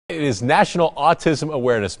It is National Autism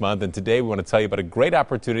Awareness Month, and today we want to tell you about a great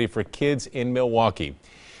opportunity for kids in Milwaukee.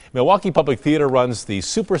 Milwaukee Public Theater runs the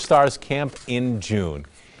SuperStars Camp in June.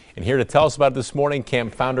 And here to tell us about it this morning,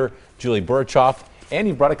 camp founder Julie Burchoff. And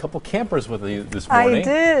you brought a couple campers with you this morning. I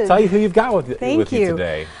did. Tell you who you've got with you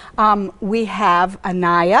today. We have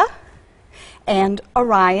Anaya and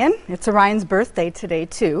Orion. It's Orion's birthday today,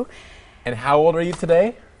 too. And how old are you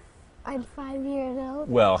today? I'm 5 years old.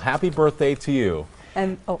 Well, happy birthday to you.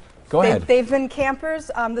 And go ahead. They've been campers.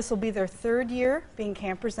 This will be their third year being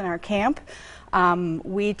campers in our camp.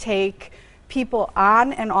 We take people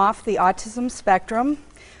on and off the autism spectrum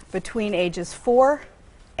between ages 4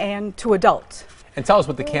 and to adult. And tell us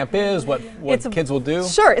what the camp is, what kids will do.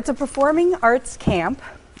 Sure, it's a performing arts camp,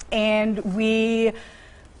 and we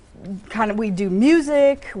do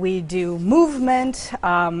music, we do movement,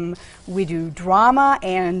 we do drama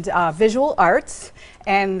and visual arts,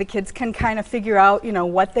 and the kids can kind of figure out,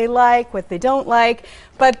 what they like, what they don't like.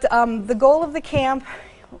 But the goal of the camp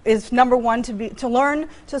is, number one, to learn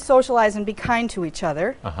to socialize and be kind to each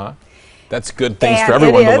other. That's good things for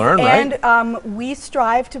everyone to learn, right? And we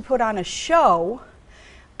strive to put on a show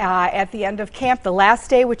at the end of camp. The last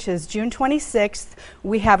day, which is June 26th,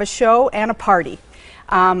 we have a show and a party.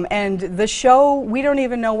 And the show, we don't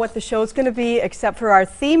even know what the show is going to be, except for our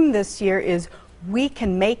theme this year is "We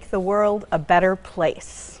Can Make the World a Better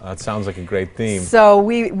Place." That sounds like a great theme. So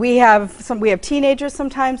we have teenagers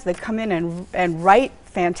sometimes that come in and write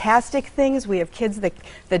fantastic things. We have kids that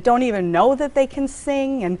don't even know that they can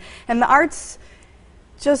sing, and the arts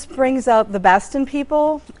just brings out the best in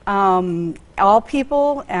people, all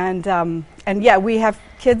people, and yeah, we have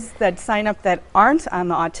kids that sign up that aren't on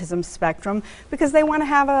the autism spectrum because they want to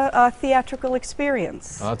have a theatrical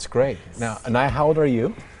experience. Oh, that's great. Now, Anaya, how old are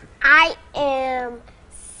you? I am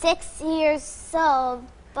 6 years old,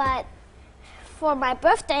 but for my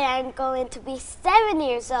birthday I'm going to be 7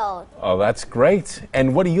 years old. Oh, that's great.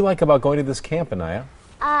 And what do you like about going to this camp, Anaya?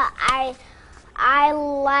 I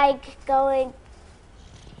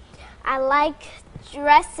like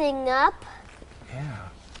dressing up. Yeah.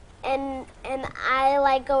 And I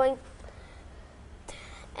like going,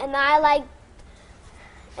 and I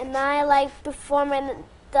like performing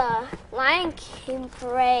the Lion King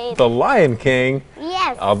parade. The Lion King?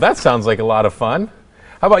 Yes. Oh, that sounds like a lot of fun.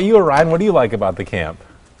 How about you, Orion? What do you like about the camp?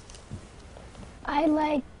 I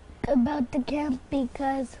like about the camp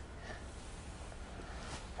because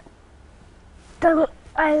the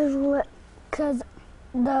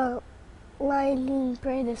Lion King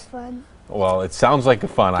parade is fun. Well, it sounds like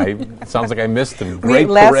fun. It sounds like I missed a great parade.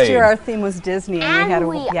 Last year our theme was Disney, and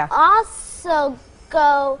we also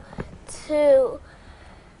go to,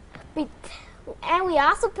 and we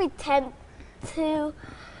also pretend to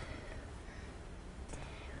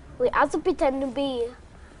be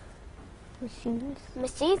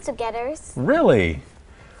machines together. Really?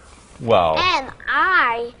 Well. And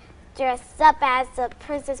I dressed up as a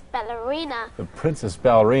princess ballerina. The princess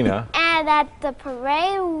ballerina. And at the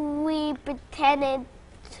parade,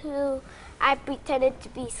 I pretended to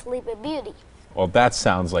be Sleeping Beauty. Well, that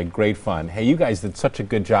sounds like great fun. Hey, you guys did such a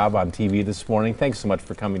good job on TV this morning. Thanks so much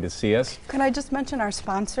for coming to see us. Can I just mention our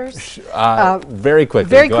sponsors? Very quickly.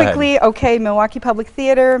 Very Go quickly, ahead. okay, Milwaukee Public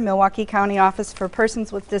Theater, Milwaukee County Office for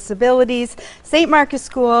Persons with Disabilities, St. Marcus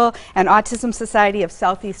School, and Autism Society of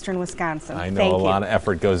Southeastern Wisconsin. I know a lot of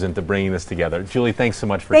effort goes into bringing this together. Julie, thanks so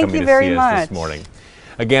much for coming to see us this morning.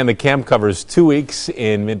 Again, the camp covers 2 weeks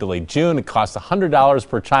in mid to late June. It costs $100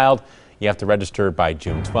 per child. You have to register by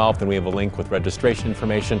June 12th, and we have a link with registration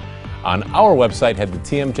information on our website. Head to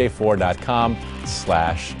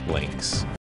tmj4.com/links.